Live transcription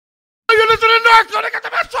listen to Narco. They got the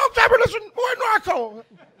best songs ever. Listen, more Narco.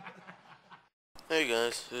 Hey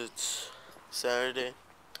guys, it's Saturday.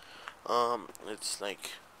 It's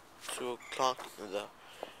like 2 o'clock in the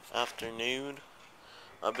afternoon.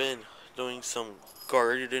 I've been doing some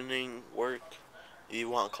gardening work, if you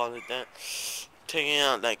want to call it that. Taking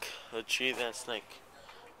out like a tree that's like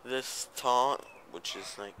this tall, which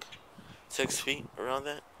is like 6 feet around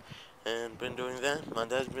that, and been doing that. My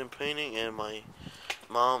dad's been painting, and my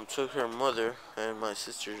mom took her mother and my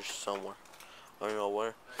sister somewhere. I don't know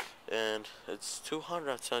where. And it's too hot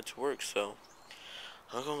outside to work, so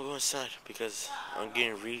I'm gonna go inside because I'm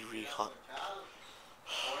getting really, really hot.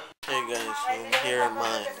 Hey guys, I'm here at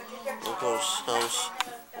my uncle's house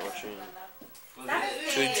watching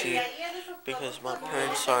TV because my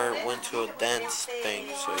parents went to a dance thing,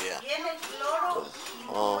 so yeah.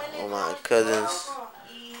 All my cousins,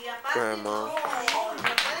 grandma,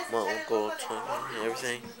 my uncle,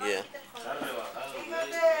 everything, yeah.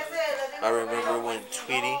 I remember when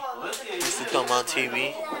Tweety used to come on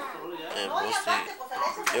TV, and mostly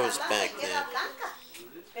it was back then.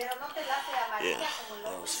 Yeah,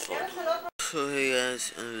 that was fun. So hey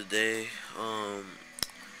guys, end of the day,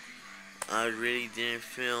 I really didn't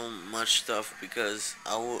film much stuff because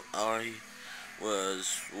I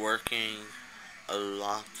was working a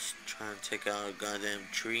lot trying to take out a goddamn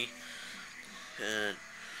tree, and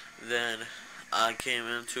then I came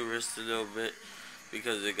in to rest a little bit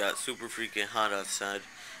because it got super freaking hot outside,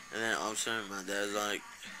 and then all of a sudden my dad's like,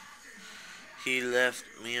 he left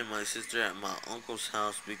me and my sister at my uncle's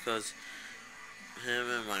house because him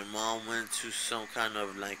and my mom went to some kind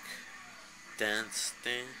of like dance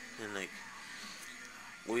thing, and like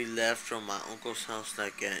we left from my uncle's house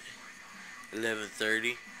like at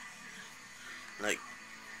 11:30, like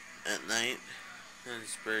at night, and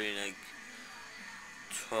it's pretty like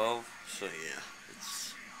 12. So yeah,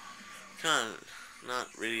 it's kind of not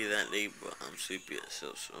really that late, but I'm sleepy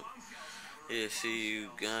still. So yeah, see you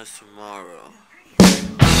guys tomorrow.